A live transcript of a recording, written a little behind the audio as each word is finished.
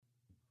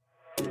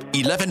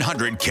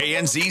1100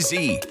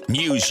 KNZZ.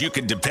 News you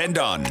can depend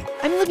on.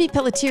 I'm Libby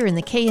Pelletier in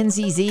the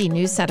KNZZ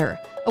News Center.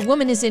 A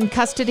woman is in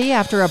custody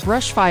after a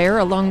brush fire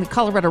along the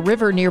Colorado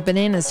River near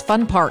Bananas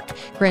Fun Park.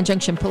 Grand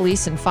Junction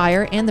Police and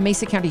Fire and the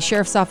Mesa County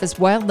Sheriff's Office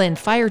Wildland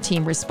Fire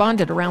Team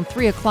responded around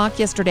 3 o'clock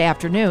yesterday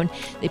afternoon.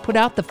 They put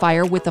out the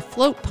fire with a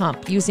float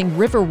pump using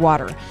river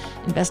water.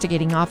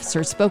 Investigating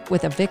officers spoke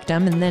with a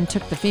victim and then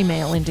took the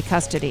female into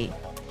custody.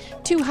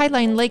 2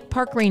 Highline Lake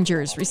Park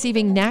Rangers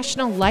receiving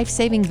National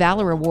Life-Saving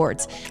Valor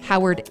Awards.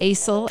 Howard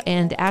Asel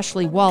and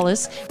Ashley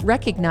Wallace,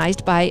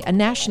 recognized by a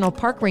National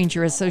Park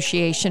Ranger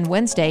Association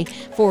Wednesday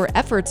for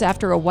efforts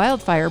after a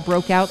wildfire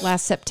broke out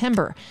last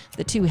September.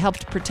 The 2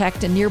 helped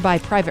protect a nearby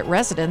private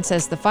residence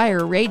as the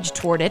fire raged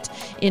toward it.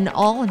 In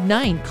all,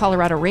 9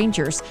 Colorado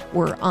Rangers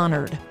were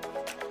honored.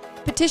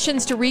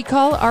 Petitions to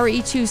recall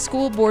RE2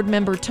 School Board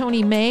member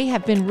Tony May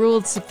have been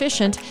ruled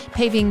sufficient,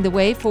 paving the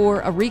way for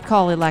a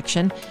recall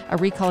election. A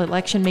recall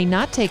election may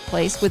not take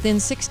place within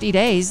 60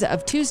 days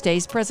of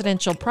Tuesday's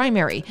presidential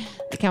primary.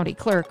 The county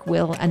clerk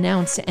will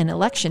announce an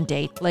election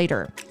date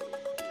later.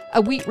 A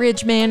Wheat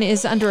Ridge man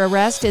is under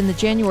arrest in the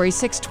January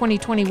 6,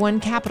 2021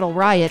 Capitol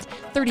riot.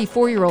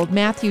 34-year-old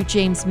Matthew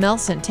James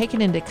Melson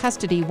taken into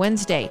custody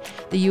Wednesday.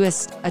 The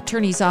U.S.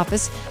 Attorney's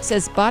Office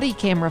says body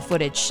camera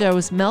footage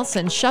shows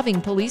Melson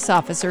shoving police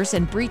officers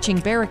and breaching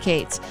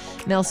barricades.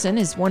 Melson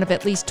is one of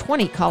at least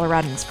 20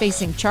 Coloradans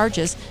facing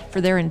charges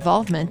for their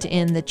involvement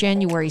in the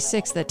January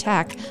 6th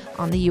attack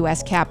on the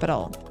U.S.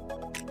 Capitol.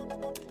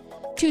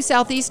 2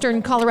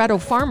 southeastern Colorado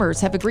farmers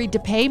have agreed to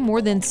pay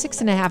more than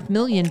 $6.5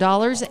 million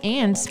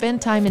and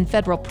spend time in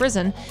federal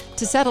prison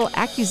to settle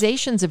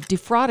accusations of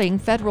defrauding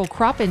federal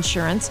crop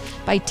insurance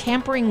by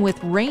tampering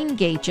with rain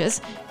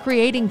gauges,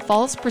 creating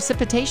false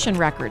precipitation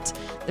records.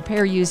 The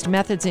pair used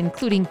methods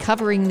including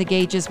covering the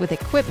gauges with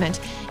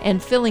equipment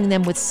and filling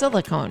them with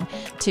silicone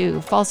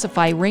to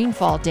falsify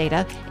rainfall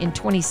data in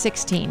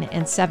 2016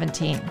 and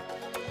 17.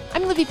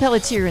 I'm Libby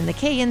Pelletier in the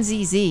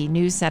KNZZ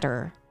News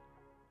Center.